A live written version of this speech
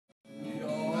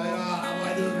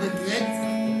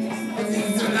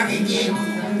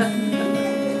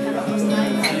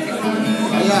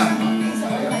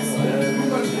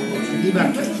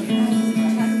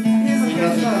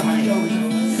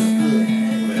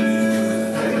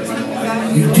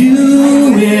You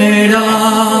do it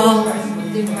all,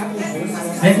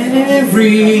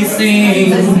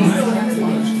 everything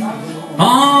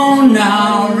on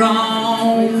our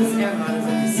own.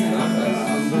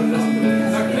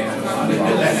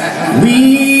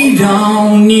 We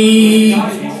don't need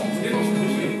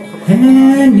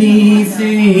anything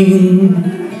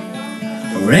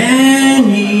or anyone.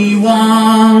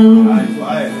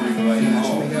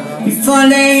 If I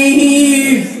lay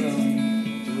here,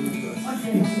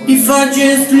 if I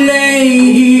just lay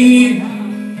here,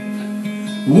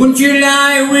 won't you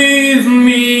lie with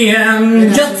me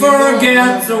and just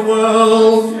forget the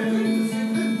world?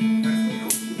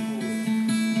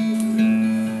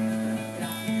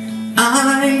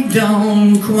 I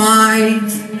don't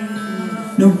quite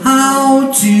know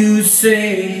how to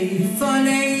say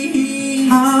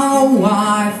how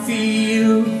I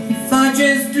feel. If I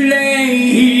just lay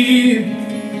here,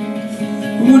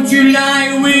 would you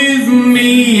lie with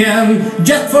me and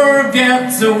just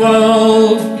forget the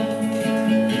world?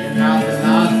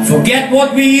 Forget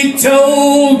what we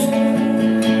told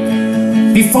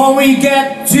before we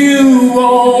get too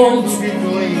old.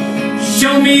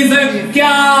 Show me the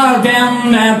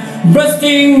garden and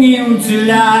bursting into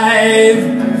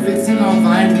life.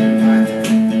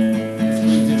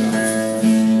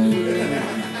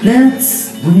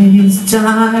 Let's waste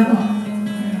time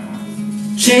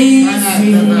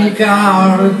chasing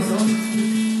cars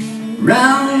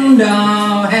round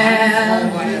our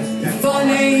head. If I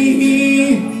lay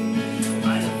here,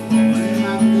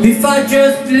 if I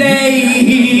just lay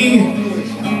here,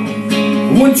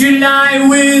 won't you lie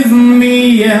with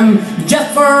me and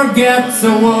just forget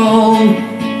the world?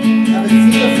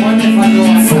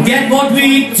 Forget what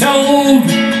we told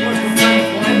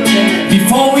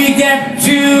before we get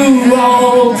too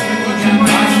old.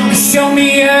 Show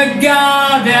me a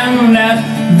garden that's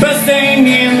bursting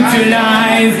into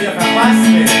life.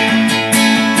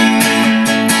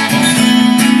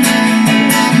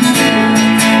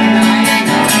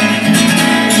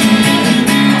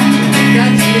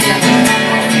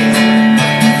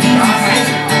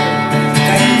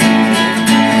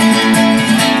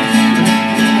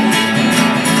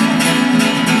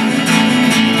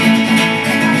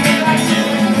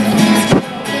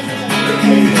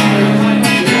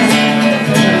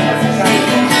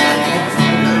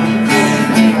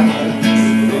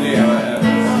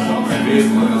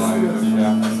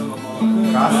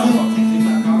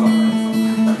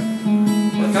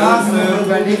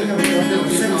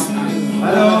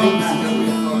 Hallo.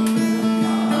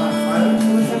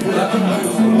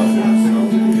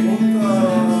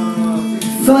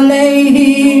 If I lay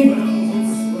here,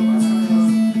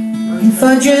 if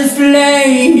I just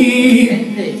lay here,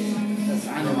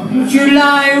 would you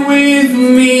lie with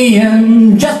me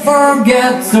and just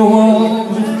forget the world?